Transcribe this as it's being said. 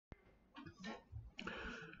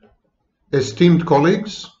Esteemed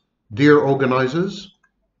colleagues, dear organizers,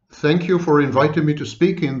 thank you for inviting me to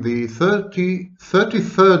speak in the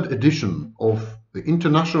 33rd edition of the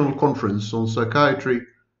International Conference on Psychiatry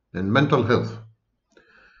and Mental Health.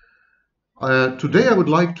 Today I would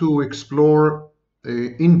like to explore,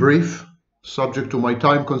 in brief, subject to my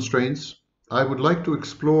time constraints, I would like to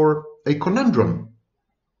explore a conundrum,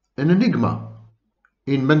 an enigma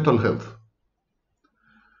in mental health.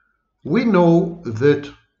 We know that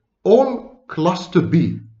all cluster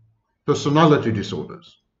B personality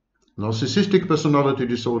disorders, narcissistic personality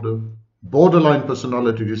disorder, borderline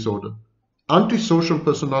personality disorder, antisocial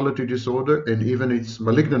personality disorder, and even its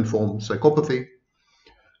malignant form, psychopathy,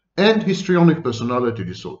 and histrionic personality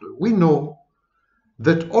disorder, we know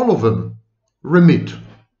that all of them remit.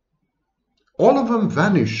 All of them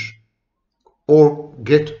vanish or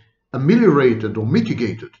get ameliorated or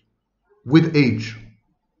mitigated with age.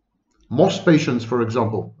 Most patients, for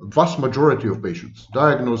example, a vast majority of patients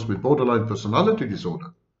diagnosed with borderline personality disorder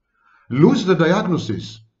lose the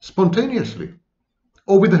diagnosis spontaneously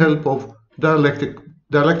or with the help of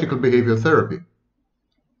dialectical behavior therapy.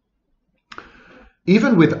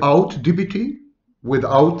 Even without DBT,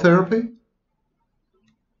 without therapy,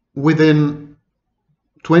 within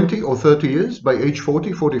 20 or 30 years, by age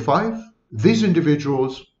 40, 45, these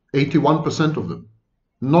individuals, 81% of them,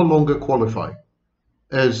 no longer qualify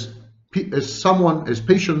as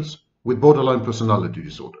patients with borderline personality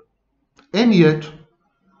disorder. And yet,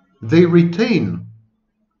 they retain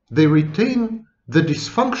the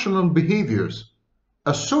dysfunctional behaviors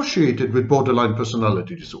associated with borderline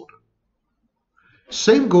personality disorder.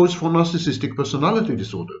 Same goes for narcissistic personality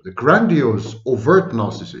disorder. The grandiose, overt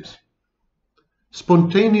narcissist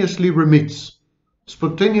spontaneously remits,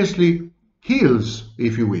 spontaneously heals,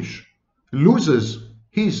 if you wish, loses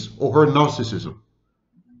his or her narcissism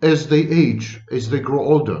as they age, as they grow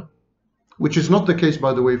older, which is not the case,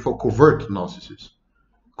 by the way, for covert narcissists.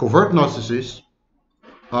 Covert narcissists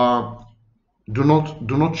do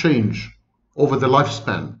not change over the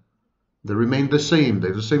lifespan. They remain the same. They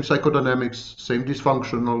have the same psychodynamics, same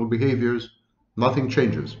dysfunctional behaviors. Nothing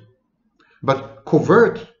changes. But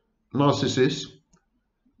covert narcissists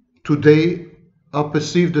today are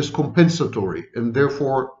perceived as compensatory, and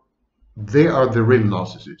therefore they are the real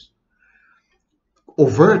narcissists.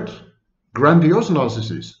 Overt, grandiose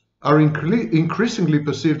narcissists are increasingly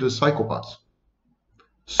perceived as psychopaths.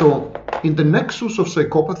 So, in the nexus of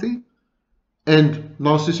psychopathy and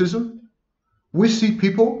narcissism, we see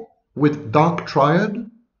people with dark triad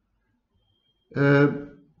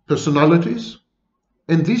personalities,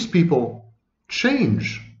 and these people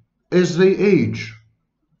change as they age.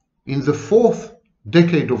 In the 4th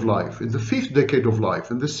decade of life, in the 5th decade of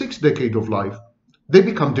life, in the 6th decade of life, they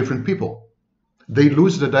become different people. They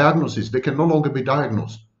lose the diagnosis. They can no longer be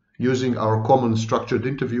diagnosed using our common structured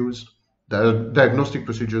interviews, diagnostic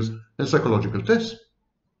procedures, and psychological tests.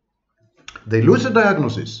 They lose the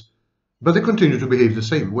diagnosis, but they continue to behave the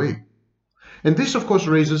same way. And this, of course,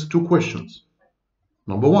 raises two questions.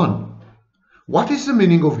 Number one, what is the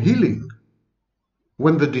meaning of healing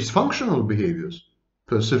when the dysfunctional behaviors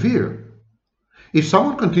persevere? If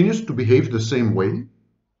someone continues to behave the same way,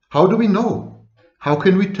 how do we know? How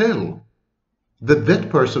can we tell that that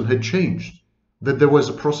person had changed, that there was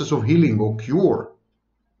a process of healing or cure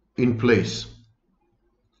in place?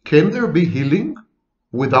 Can there be healing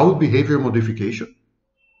without behavior modification?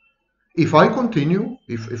 If I continue,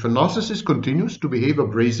 if a narcissist continues to behave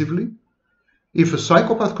abrasively, if a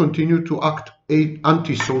psychopath continues to act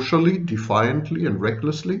antisocially, defiantly, and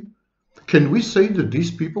recklessly, can we say that these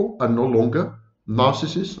people are no longer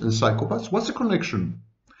narcissists and psychopaths? What's the connection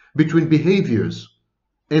between behaviors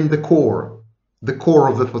and the core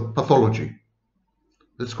of the pathology?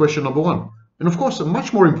 That's question number one. And of course, a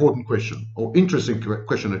much more important question, or interesting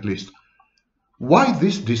question at least, why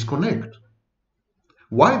this disconnect?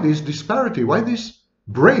 Why this disparity? Why this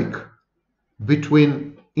break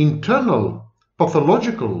between internal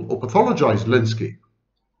pathological or pathologized landscape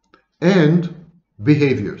and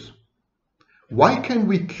behaviors? Why can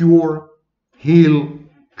we cure, heal,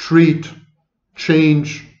 treat,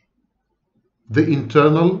 change the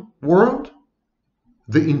internal world,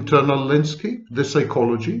 the internal landscape, the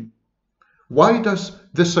psychology? Why does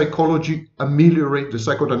the psychology ameliorate, the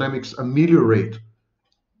psychodynamics ameliorate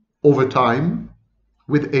over time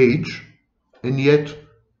with age, and yet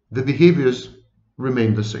the behaviors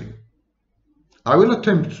remain the same? I will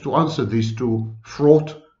attempt to answer these two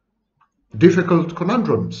fraught, difficult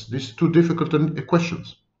conundrums, these two difficult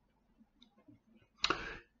questions.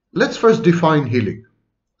 Let's first define healing.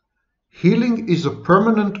 Healing is a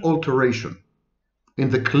permanent alteration in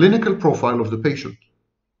the clinical profile of the patient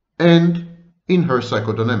and in her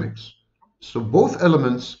psychodynamics. So both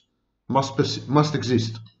elements must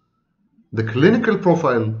exist. The clinical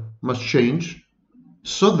profile must change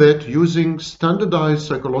so that using standardized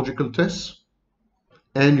psychological tests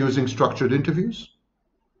and using structured interviews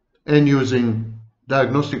and using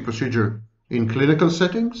diagnostic procedure in clinical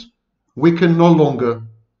settings, we can no longer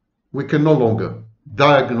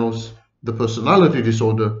diagnose the personality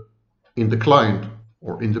disorder in the client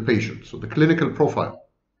or in the patient. So the clinical profile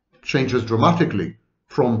changes dramatically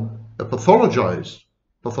from a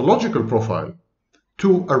pathological profile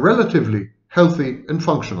to a relatively healthy and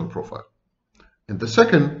functional profile. And the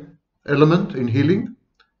second element in healing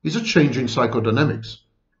is a change in psychodynamics,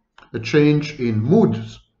 a change in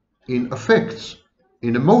moods, in affects,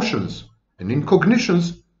 in emotions, and in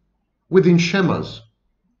cognitions within schemas,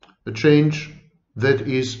 a change that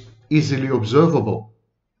is easily observable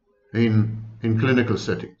in clinical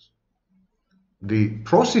settings. The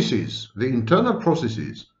processes, the internal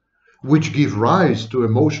processes, which give rise to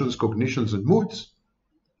emotions, cognitions, and moods,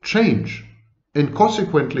 change, and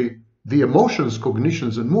consequently, the emotions,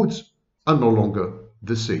 cognitions, and moods are no longer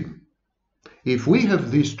the same. If we have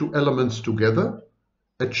these two elements together,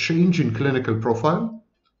 a change in clinical profile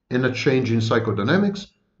and a change in psychodynamics,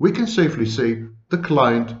 we can safely say the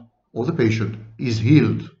client or the patient is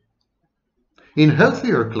healed. In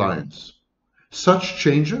healthier clients, such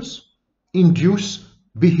changes induce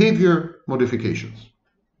behavior modifications.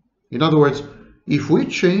 In other words, if we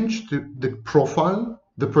change the profile,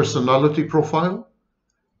 the personality profile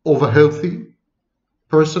of a healthy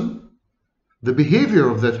person, the behavior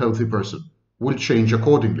of that healthy person will change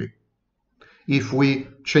accordingly. If we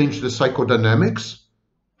change the psychodynamics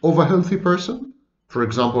of a healthy person, for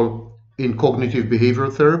example, in cognitive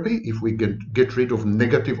behavioral therapy, if we get rid of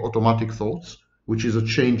negative automatic thoughts, which is a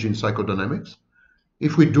change in psychodynamics,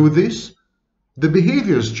 if we do this, the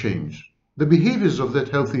behaviors change. The behaviors of that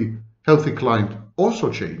healthy client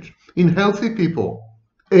also change. In healthy people,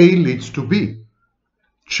 A leads to B.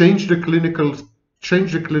 Change the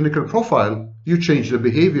clinical profile, you change the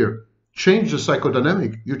behavior. Change the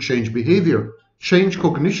psychodynamic, you change behavior. Change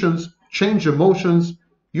cognitions, change emotions,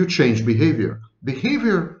 you change behavior.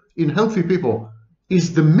 Behavior in healthy people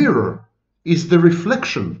is the mirror, is the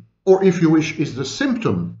reflection, or if you wish, is the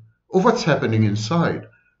symptom of what's happening inside.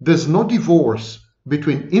 There's no divorce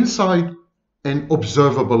between inside and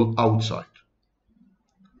observable outside.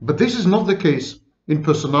 But this is not the case in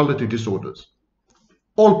personality disorders.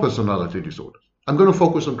 All personality disorders. I'm going to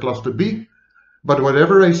focus on cluster B, but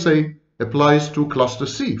whatever I say applies to cluster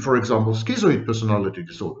C. For example, schizoid personality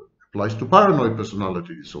disorder applies to paranoid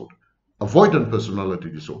personality disorder, avoidant personality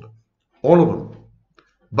disorder, all of them.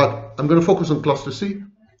 But I'm going to focus on cluster C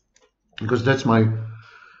because that's my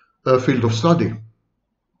field of study.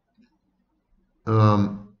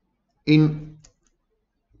 In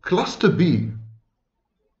cluster B,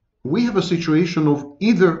 we have a situation of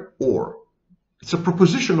either or. It's a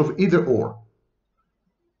proposition of either or.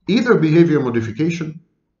 Either behavior modification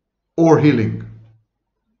or healing.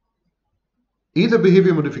 Either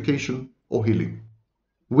behavior modification or healing.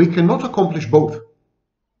 We cannot accomplish both.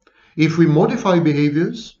 If we modify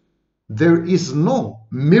behaviors, there is no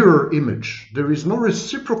mirror image. There is no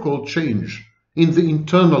reciprocal change in the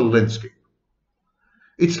internal landscape.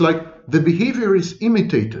 It's like the behavior is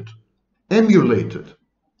imitated, emulated,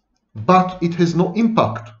 but it has no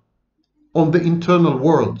impact on the internal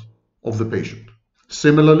world of the patient.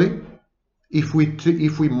 Similarly, if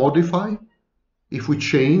we modify, if we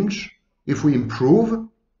change, if we improve,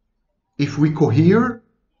 if we cohere,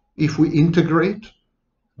 if we integrate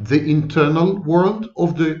the internal world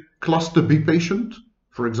of the cluster B patient,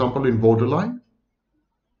 for example in borderline,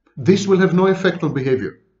 this will have no effect on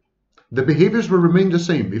behavior. The behaviors will remain the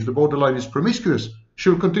same. If the borderline is promiscuous, she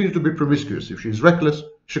will continue to be promiscuous. If she is reckless,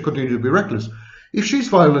 she'll continue to be reckless. If she's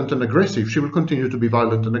violent and aggressive, she will continue to be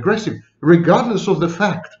violent and aggressive, regardless of the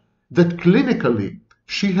fact that clinically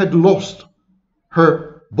she had lost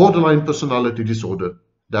her borderline personality disorder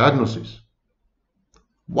diagnosis.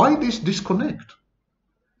 Why this disconnect?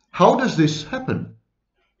 How does this happen?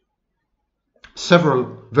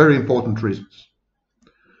 Several very important reasons.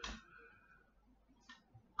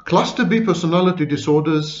 Cluster B personality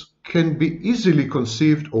disorders can be easily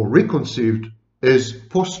conceived or reconceived as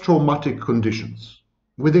post-traumatic conditions.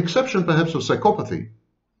 With the exception perhaps of psychopathy,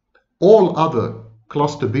 all other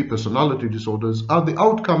cluster B personality disorders are the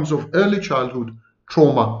outcomes of early childhood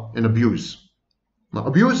trauma and abuse. Now,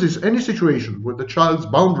 abuse is any situation where the child's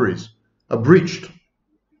boundaries are breached,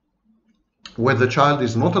 where the child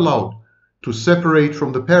is not allowed to separate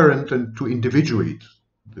from the parent and to individuate.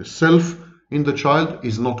 The self in the child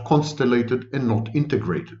is not constellated and not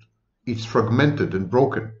integrated. It's fragmented and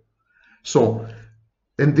broken. So,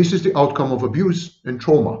 and this is the outcome of abuse and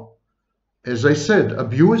trauma. As I said,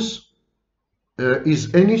 abuse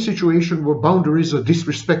is any situation where boundaries are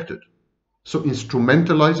disrespected. So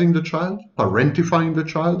instrumentalizing the child, parentifying the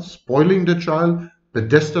child, spoiling the child,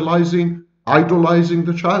 pedestalizing, idolizing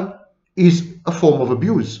the child is a form of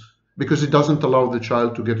abuse because it doesn't allow the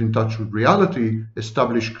child to get in touch with reality,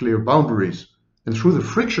 establish clear boundaries, and through the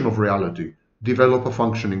friction of reality, develop a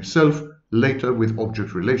functioning self, later with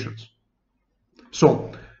object relations.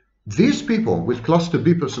 So these people with cluster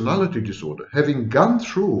B personality disorder, having gone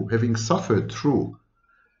through, having suffered through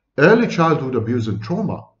early childhood abuse and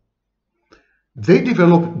trauma, they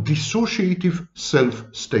develop dissociative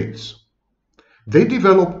self-states. They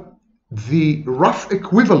develop the rough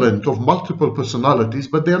equivalent of multiple personalities,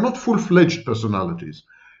 but they are not full-fledged personalities.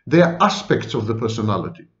 They are aspects of the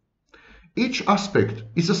personality. Each aspect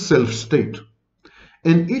is a self-state,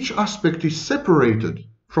 and each aspect is separated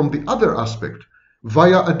from the other aspect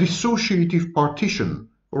via a dissociative partition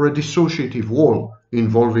or a dissociative wall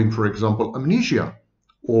involving, for example, amnesia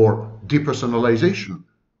or depersonalization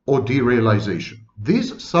or derealization.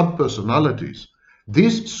 These subpersonalities,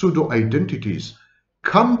 these pseudo-identities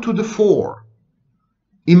come to the fore,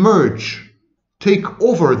 emerge, take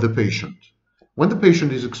over the patient when the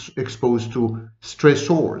patient is exposed to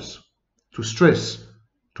stressors, to stress,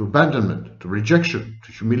 to abandonment, to rejection,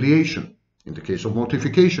 to humiliation, in the case of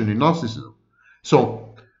modification in narcissism.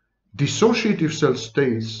 So dissociative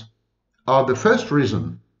self-states are the first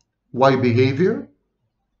reason why behavior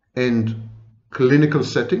and clinical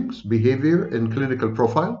settings, behavior and clinical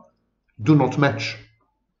profile do not match.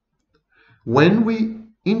 When we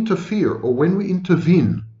interfere or when we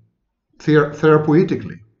intervene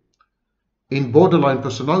therapeutically in borderline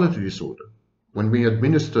personality disorder, when we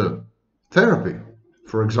administer therapy,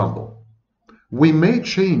 for example, we may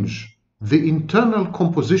change the internal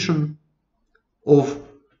composition of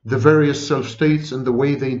the various self-states and the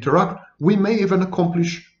way they interact. We may even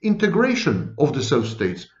accomplish integration of the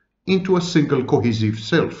self-states into a single cohesive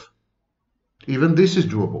self. Even this is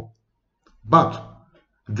doable. But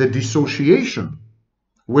the dissociation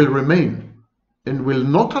will remain and will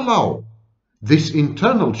not allow this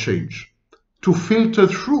internal change to filter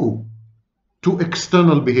through to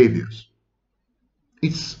external behaviors.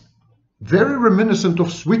 It's very reminiscent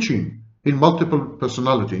of switching in multiple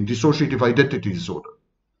personality, in dissociative identity disorder.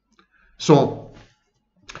 So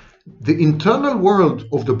the internal world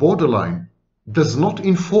of the borderline does not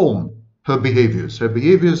inform her behaviors. Her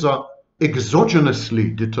behaviors are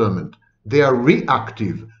exogenously determined. They are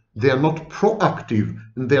reactive. They are not proactive,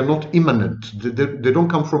 and they are not immanent. They don't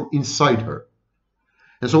come from inside her.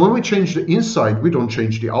 And so when we change the inside, we don't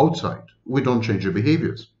change the outside. We don't change the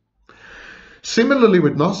behaviors. Similarly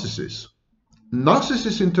with narcissists,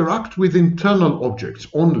 narcissists interact with internal objects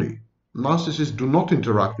only. Narcissists do not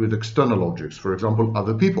interact with external objects, for example,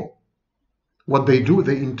 other people. What they do,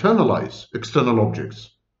 they internalize external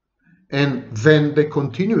objects, and then they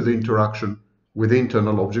continue the interaction with the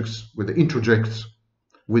internal objects, with the introjects,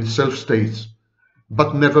 with self-states,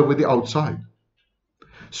 but never with the outside.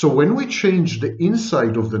 So when we change the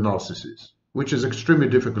inside of the narcissist, which is extremely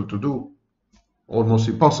difficult to do, almost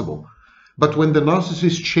impossible, but when the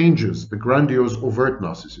narcissist changes, the grandiose overt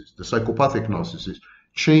narcissist, the psychopathic narcissist,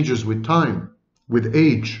 changes with time, with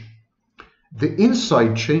age, the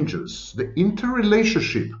inside changes, the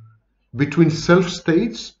interrelationship between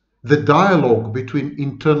self-states, the dialogue between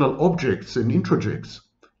internal objects and introjects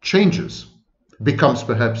changes, becomes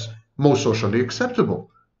perhaps more socially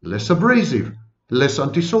acceptable, less abrasive, less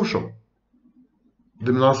antisocial.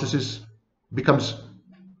 The narcissist becomes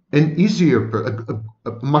an easier,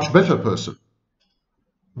 a much better person.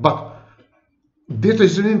 But this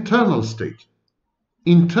is an internal state.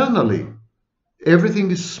 Internally,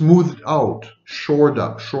 everything is smoothed out, shored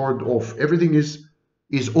up, shored off. Everything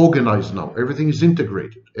is organized now. Everything is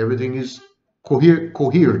integrated. Everything is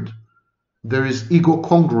cohered. There is ego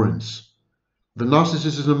congruence. The narcissist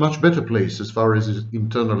is in a much better place as far as his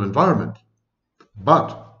internal environment.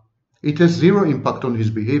 But it has zero impact on his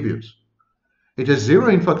behaviors. It has zero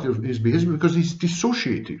impact on his behaviors because he's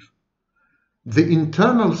dissociative. The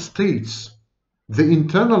internal states, the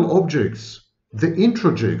internal objects, the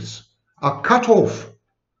introjects are cut off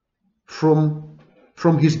from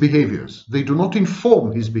his behaviors. They do not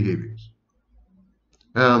inform his behaviors.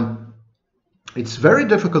 It's very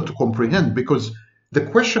difficult to comprehend because the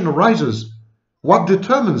question arises, what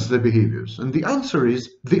determines the behaviors? And the answer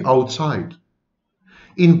is the outside.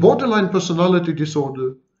 In borderline personality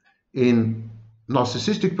disorder, in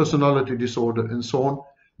narcissistic personality disorder, and so on,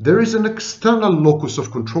 there is an external locus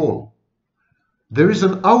of control. there is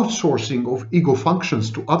an outsourcing of ego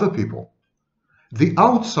functions to other people. The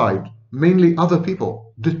outside, mainly other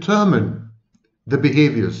people, determine the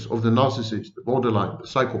behaviors of the narcissist, the borderline, the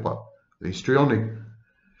psychopath, the histrionic,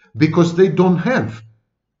 because they don't have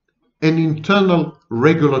an internal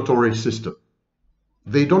regulatory system.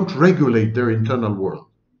 They don't regulate their internal world.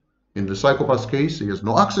 In the psychopath's case, he has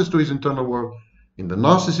no access to his internal world. In the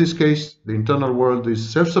narcissist's case, the internal world is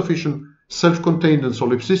self-sufficient, self-contained, and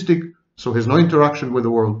solipsistic, so has no interaction with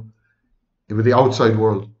the world, with the outside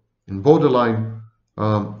world. In borderline,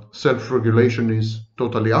 self-regulation is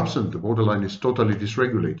totally absent. The borderline is totally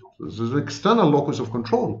dysregulated. This is an external locus of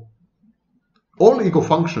control. All ego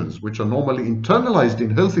functions, which are normally internalized in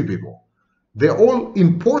healthy people, they're all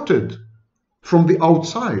imported from the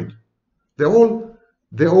outside. They're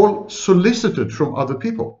all solicited from other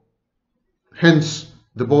people. Hence,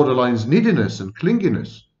 the borderline's neediness and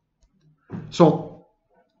clinginess. So,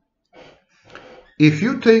 if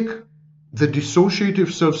you take the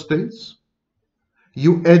dissociative self-states,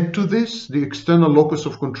 you add to this the external locus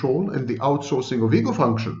of control and the outsourcing of ego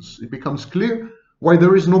functions, it becomes clear why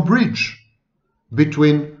there is no bridge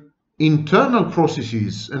between internal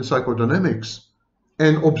processes and psychodynamics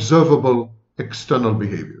and observable external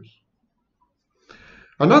behaviors.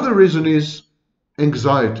 Another reason is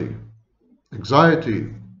anxiety. Anxiety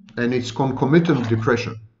and its concomitant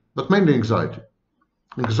depression, but mainly anxiety.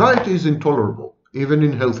 Anxiety is intolerable, even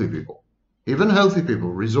in healthy people. Even healthy people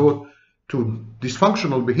resort to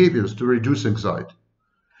dysfunctional behaviors to reduce anxiety.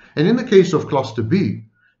 And in the case of cluster B,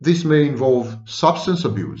 this may involve substance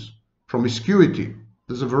abuse, promiscuity.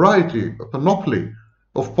 There's a variety, a panoply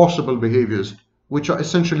of possible behaviors which are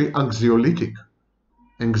essentially anxiolytic,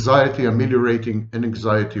 anxiety ameliorating and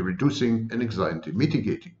anxiety reducing and anxiety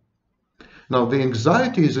mitigating. Now, the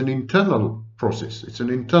anxiety is an internal process, it's an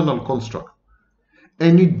internal construct,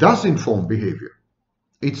 and it does inform behavior.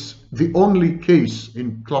 It's the only case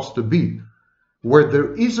in cluster B where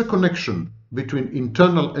there is a connection between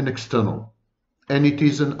internal and external, and it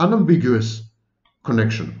is an unambiguous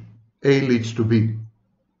connection. A leads to B.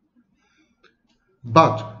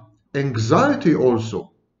 But anxiety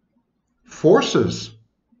also forces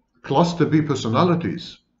cluster B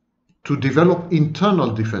personalities to develop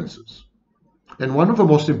internal defenses. And one of the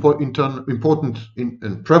most important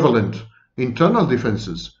and prevalent internal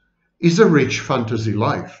defenses is a rich fantasy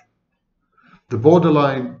life. The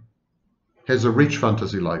borderline has a rich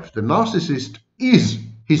fantasy life. The narcissist is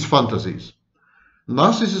his fantasies.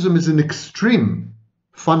 Narcissism is an extreme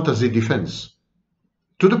fantasy defense,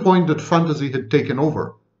 to the point that fantasy had taken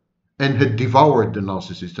over and had devoured the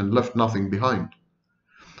narcissist and left nothing behind.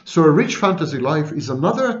 So a rich fantasy life is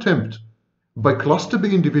another attempt by cluster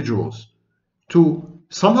B individuals to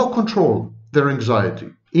somehow control their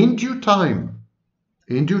anxiety. In due time,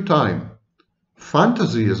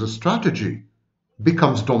 fantasy as a strategy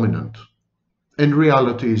becomes dominant and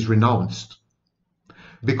reality is renounced.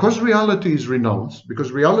 Because reality is renounced,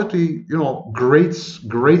 because reality,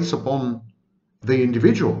 grates upon the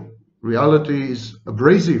individual. Reality is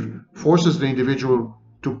abrasive, forces the individual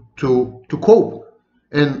to cope.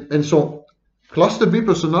 And so cluster B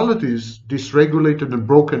personalities, dysregulated and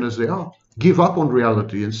broken as they are, give up on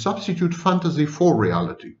reality and substitute fantasy for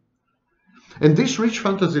reality. And this rich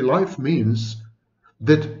fantasy life means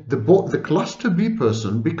that the cluster B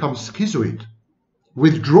person becomes schizoid,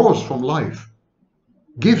 withdraws from life,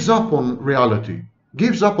 gives up on reality,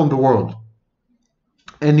 gives up on the world,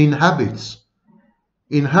 and inhabits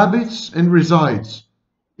and resides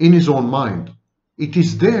in his own mind. It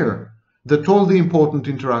is there that all the important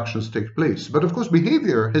interactions take place. But of course,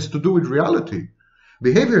 behavior has to do with reality.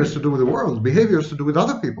 Behavior has to do with the world. Behavior has to do with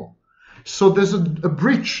other people. So there's a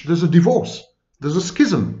breach, there's a divorce, there's a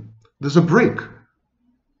schism, there's a break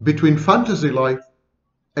between fantasy life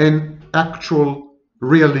and actual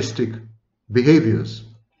realistic behaviors.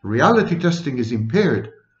 Reality testing is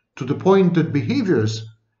impaired to the point that behaviors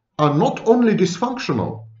are not only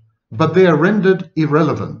dysfunctional, but they are rendered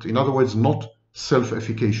irrelevant. In other words, not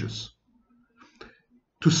self-efficacious.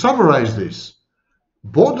 To summarize this,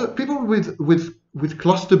 people with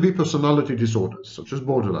cluster B personality disorders, such as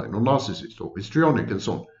borderline or narcissist or histrionic and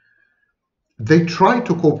so on, they try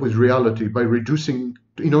to cope with reality by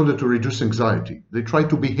in order to reduce anxiety. They try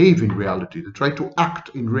to behave in reality. They try to act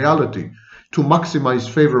in reality to maximize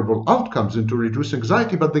favorable outcomes and to reduce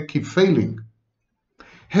anxiety, but they keep failing.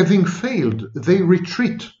 Having failed, they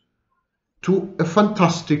retreat to a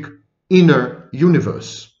fantastic inner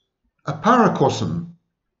universe, a paracosm,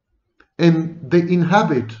 and they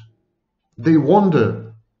inhabit, they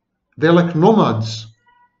wander, they're like nomads,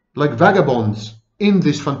 like vagabonds in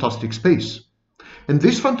this fantastic space. And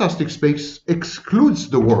this fantastic space excludes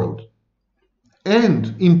the world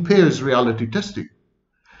and impairs reality testing.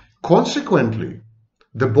 Consequently,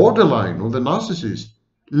 the borderline or the narcissist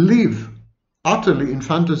live utterly in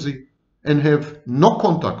fantasy and have no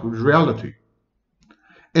contact with reality.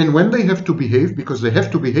 And when they have to behave, because they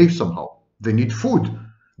have to behave somehow, they need food,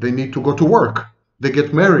 they need to go to work, they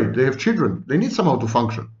get married, they have children, they need somehow to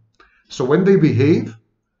function. So when they behave,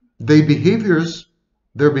 their behaviors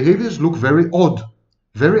look very odd,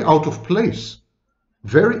 very out of place,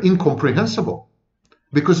 very incomprehensible,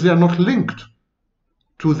 because they are not linked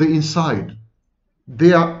to the inside.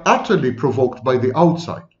 They are utterly provoked by the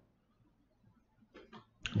outside.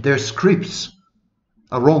 Their scripts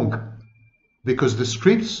are wrong, because the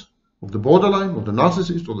scripts of the borderline, of the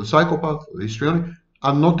narcissist, or the psychopath, or the histrionic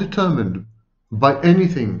are not determined by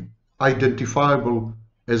anything identifiable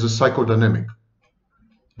as a psychodynamic.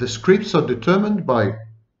 The scripts are determined by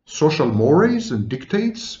social mores and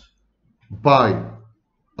dictates, by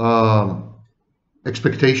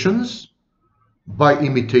expectations, by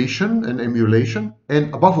imitation and emulation,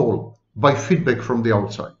 and above all, by feedback from the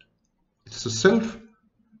outside. It's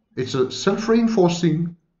a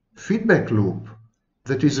self-reinforcing feedback loop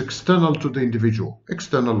that is external to the individual,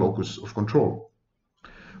 external locus of control.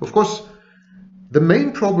 Of course, the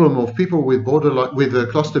main problem of people with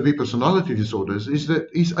cluster B personality disorders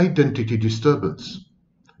is identity disturbance.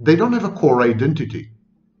 They don't have a core identity.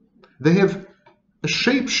 They have a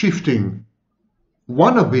shape-shifting,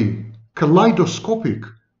 wannabe, kaleidoscopic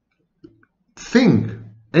thing,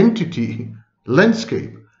 entity,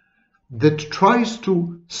 landscape that tries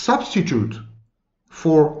to substitute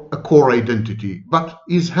for a core identity, but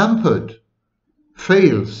is hampered,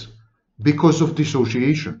 fails because of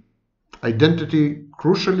dissociation. Identity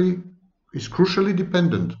is crucially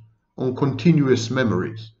dependent on continuous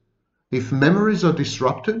memories. If memories are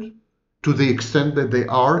disrupted to the extent that they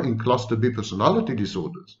are in cluster B personality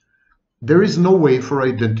disorders, there is no way for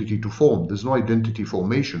identity to form. There's no identity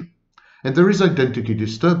formation. And there is identity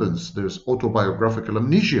disturbance. There's autobiographical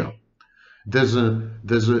amnesia.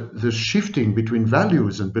 There's shifting between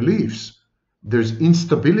values and beliefs. There's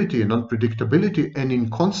instability and unpredictability and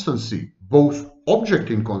inconstancy, both object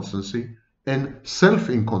inconstancy and self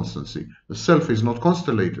inconstancy. The self is not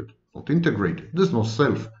constellated, not integrated. There's no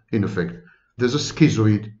self, in effect. There's a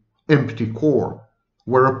schizoid, empty core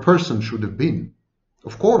where a person should have been.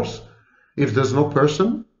 Of course, if there's no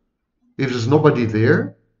person, if there's nobody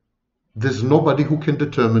there, there's nobody who can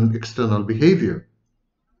determine external behavior.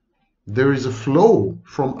 There is a flow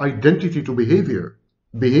from identity to behavior.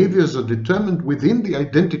 Behaviors are determined within the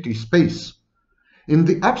identity space. In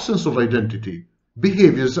the absence of identity,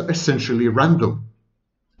 behaviors are essentially random,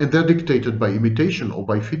 and they're dictated by imitation or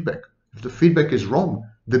by feedback. If the feedback is wrong,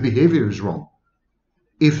 the behavior is wrong.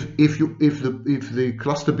 If the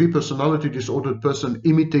cluster B personality disordered person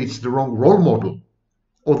imitates the wrong role model,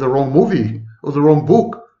 or the wrong movie, or the wrong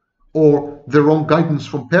book, or the wrong guidance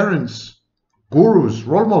from parents, gurus,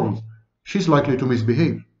 role models, she's likely to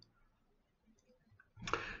misbehave.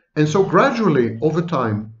 And so gradually, over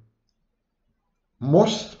time,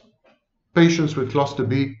 most patients with cluster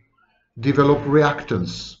B develop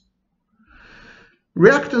reactance.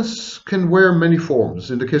 Reactance can wear many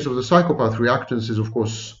forms. In the case of the psychopath, reactance is, of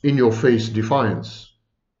course, in-your-face defiance,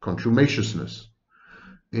 contumaciousness.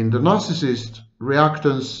 In the narcissist,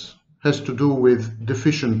 reactance has to do with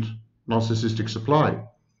deficient narcissistic supply.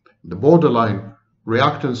 In the borderline,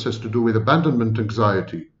 reactance has to do with abandonment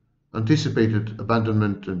anxiety, anticipated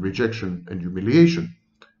abandonment and rejection and humiliation.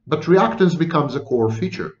 But reactance becomes a core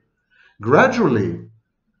feature. Gradually,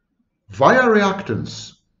 via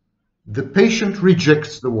reactance, the patient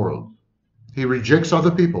rejects the world. He rejects other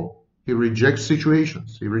people. He rejects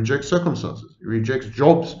situations. He rejects circumstances. He rejects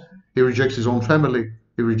jobs. He rejects his own family.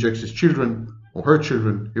 He rejects his children or her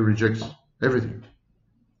children. He rejects everything.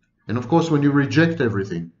 And of course, when you reject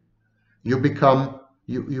everything, you become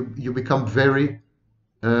very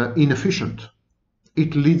inefficient.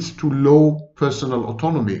 It leads to low personal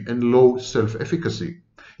autonomy and low self-efficacy.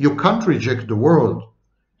 You can't reject the world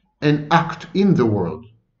and act in the world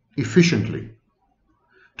efficiently.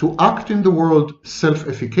 To act in the world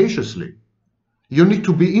self-efficaciously, you need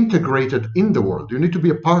to be integrated in the world. You need to be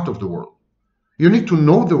a part of the world. You need to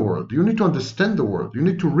know the world. You need to understand the world. You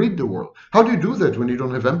need to read the world. How do you do that when you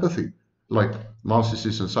don't have empathy? Like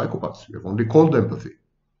narcissists and psychopaths, you have only cold empathy.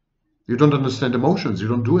 You don't understand emotions. You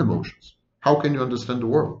don't do emotions. How can you understand the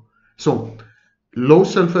world? So, low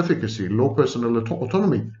self-efficacy, low personal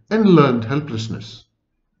autonomy, and learned helplessness.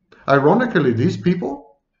 Ironically, these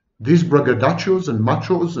people, these braggadocios and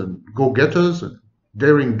machos and go-getters and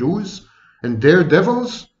daring do's and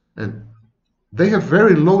daredevils and they have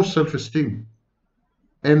very low self-esteem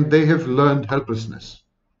and they have learned helplessness.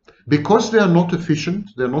 Because they are not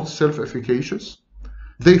efficient, they're not self-efficacious,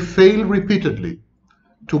 they fail repeatedly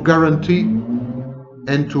to guarantee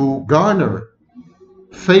and to garner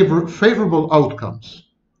favorable outcomes.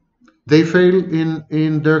 They fail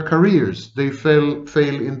in their careers, they fail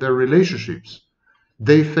in their relationships,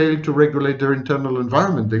 they fail to regulate their internal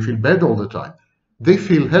environment, they feel bad all the time, they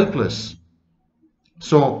feel helpless.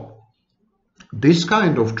 So this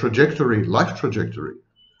kind of trajectory, life trajectory,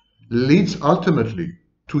 leads ultimately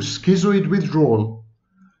to schizoid withdrawal,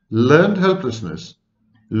 learned helplessness,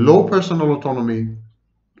 low personal autonomy,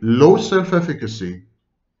 low self-efficacy,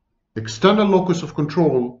 external locus of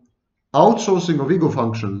control, outsourcing of ego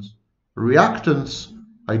functions, reactance,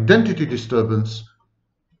 identity disturbance,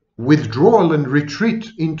 withdrawal and retreat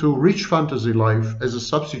into rich fantasy life as a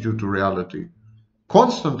substitute to reality,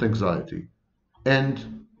 constant anxiety,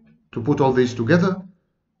 and, to put all these together,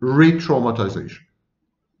 re-traumatization.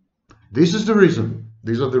 This is the reason,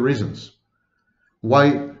 these are the reasons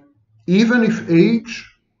why, even if age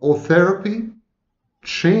or therapy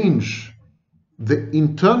change the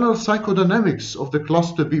internal psychodynamics of the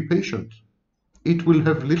cluster B patient, it will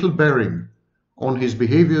have little bearing on his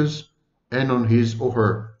behaviors and on his or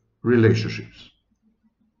her relationships.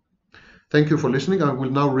 Thank you for listening. I will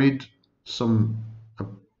now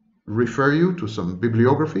refer you to some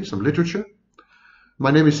bibliography, some literature. My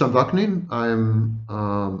name is Sam Vaknin. I am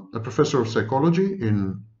a professor of psychology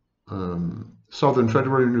in Southern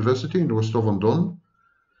Federal University in Rostov-on-Don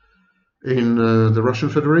in the Russian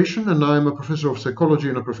Federation, and I am a professor of psychology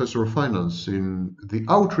and a professor of finance in the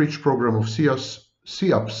outreach program of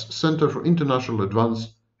CIAP's Center for International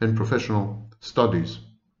Advanced and Professional Studies.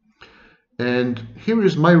 And here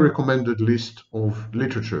is my recommended list of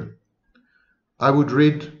literature. I would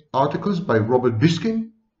read articles by Robert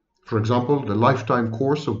Biskin, for example, the Lifetime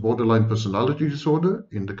Course of Borderline Personality Disorder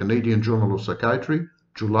in the Canadian Journal of Psychiatry,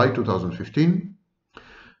 July 2015.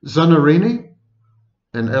 Zanarini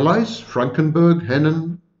and allies, Frankenberg,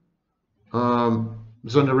 Hennen.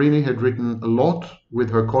 Zanarini had written a lot with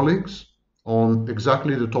her colleagues on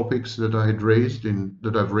exactly the topics that I've raised in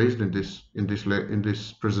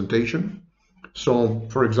this presentation. So,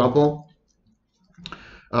 for example,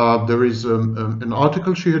 there is an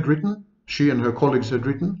article she and her colleagues had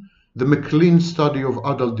written, The McLean Study of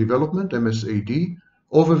Adult Development, MSAD,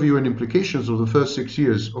 Overview and Implications of the First 6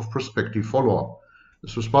 Years of Prospective Follow-up.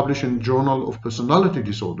 This was published in Journal of Personality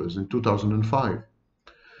Disorders in 2005.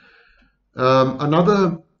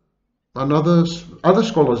 Other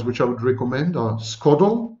scholars which I would recommend are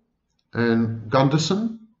Skodol and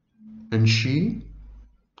Gunderson and Shi.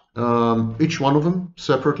 Each one of them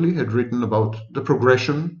separately had written about the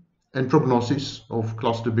progression and prognosis of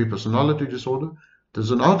cluster B personality disorder.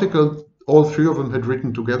 There's an article all three of them had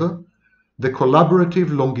written together, The Collaborative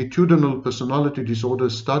Longitudinal Personality Disorder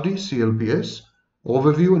Study, CLPS,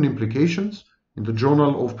 Overview and Implications in the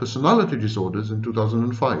Journal of Personality Disorders in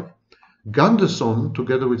 2005. Gunderson,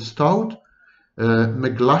 together with Stout,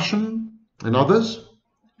 McGlashan, and others,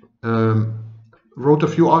 wrote a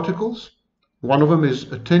few articles. One of them is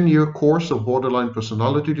a 10-year course of borderline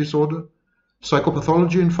personality disorder,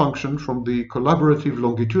 psychopathology and function from the Collaborative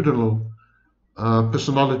Longitudinal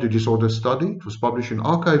Personality Disorder Study. It was published in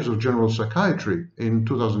Archives of General Psychiatry in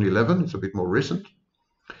 2011. It's a bit more recent.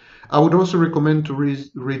 I would also recommend to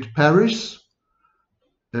read Paris,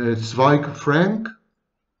 Zweig Frank.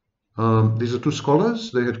 These are two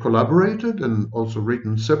scholars. They had collaborated and also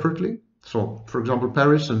written separately. So, for example,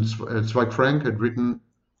 Paris and Zweig Frank had written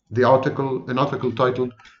an article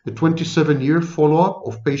titled "The 27-Year Follow-up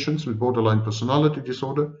of Patients with Borderline Personality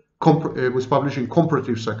Disorder." It was published in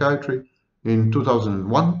Comparative Psychiatry in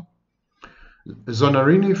 2001.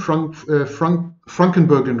 Zanarini,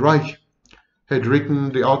 Frankenberg, and Reich had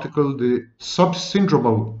written the article "The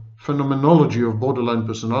Subsyndromal Phenomenology of Borderline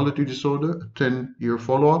Personality Disorder, a 10-year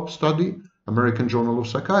follow-up study," American Journal of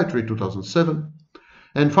Psychiatry, 2007.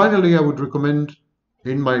 And finally, I would recommend,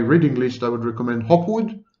 in my reading list, I would recommend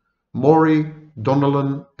Hopwood, Maury,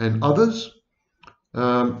 Donnellan, and others.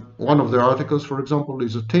 One of their articles, for example,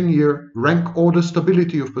 is a 10-year rank order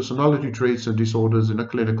stability of personality traits and disorders in a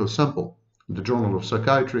clinical sample, in the Journal of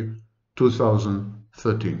Psychiatry,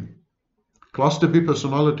 2013. Cluster B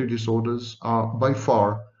personality disorders are by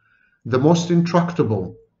far the most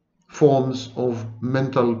intractable forms of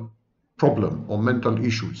mental problem or mental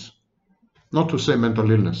issues, not to say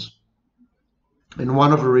mental illness. And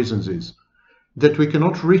one of the reasons is that we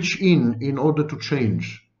cannot reach in order to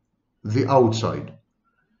change the outside.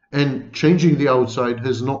 And changing the outside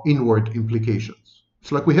has no inward implications.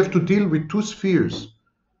 It's like we have to deal with two spheres.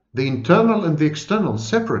 the internal and the external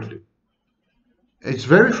separately. It's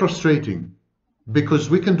very frustrating because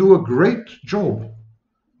we can do a great job,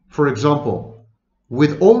 for example,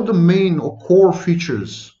 with all the main or core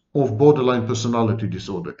features of borderline personality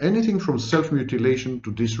disorder, anything from self-mutilation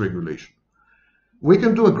to dysregulation. We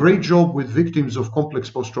can do a great job with victims of complex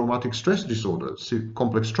post-traumatic stress disorder,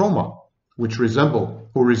 complex trauma, who resemble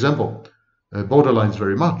borderlines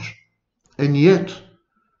very much. And yet,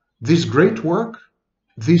 this great work,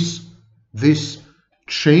 this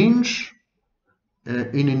change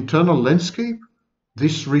in internal landscape,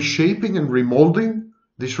 this reshaping and remolding,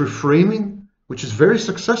 this reframing, which is very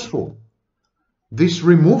successful, this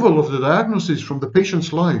removal of the diagnosis from the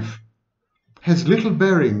patient's life has little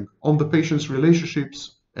bearing on the patient's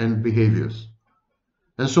relationships and behaviors.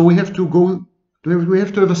 And so we have to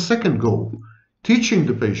have a second goal, teaching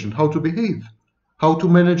the patient how to behave, how to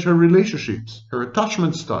manage her relationships, her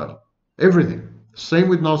attachment style, everything. Same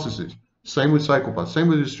with narcissists, same with psychopaths, same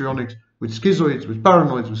with histrionics, with schizoids, with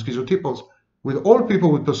paranoids, with schizotypals, with all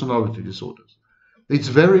people with personality disorders. It's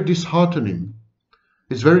very disheartening.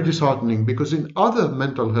 It's very disheartening because in other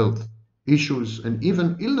mental health issues and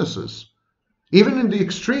even illnesses, even in the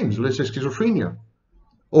extremes, let's say schizophrenia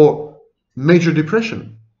or major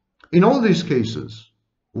depression, in all these cases,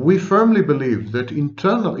 we firmly believe that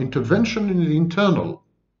internal intervention in the internal,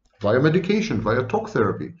 via medication, via talk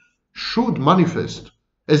therapy, should manifest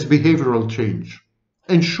as behavioral change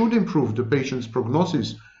and should improve the patient's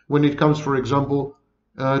prognosis when it comes, for example,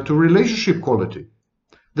 to relationship quality.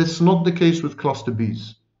 That's not the case with cluster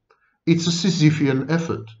Bs. It's a Sisyphean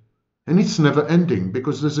effort, and it's never ending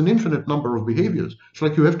because there's an infinite number of behaviors. It's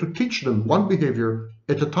like you have to teach them one behavior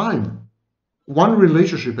at a time, one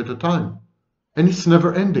relationship at a time, and it's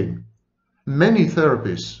never ending. Many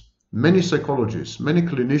therapists, many psychologists, many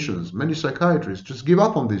clinicians, many psychiatrists just give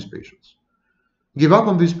up on these patients. Give up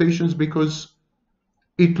on these patients because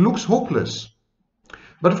it looks hopeless.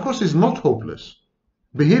 But of course, it's not hopeless.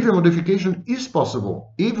 Behavior modification is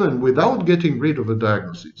possible, even without getting rid of a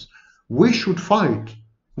diagnosis. We should fight.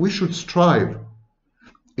 We should strive.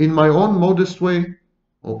 In my own modest way,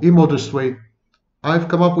 or immodest way, I've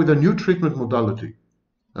come up with a new treatment modality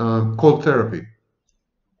called therapy,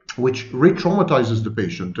 which re-traumatizes the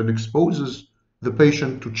patient and exposes the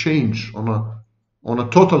patient to change on a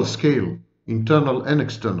total scale, internal and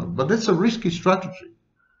external. But that's a risky strategy.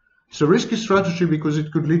 It's a risky strategy because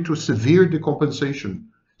it could lead to severe decompensation,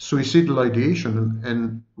 suicidal ideation,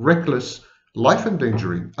 and reckless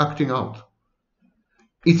life-endangering acting out.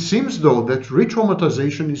 It seems, though, that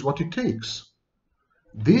re-traumatization is what it takes.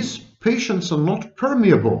 These patients are not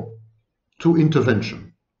permeable to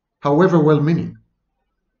intervention, however well-meaning.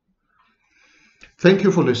 Thank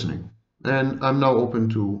you for listening, and I'm now open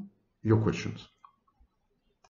to your questions.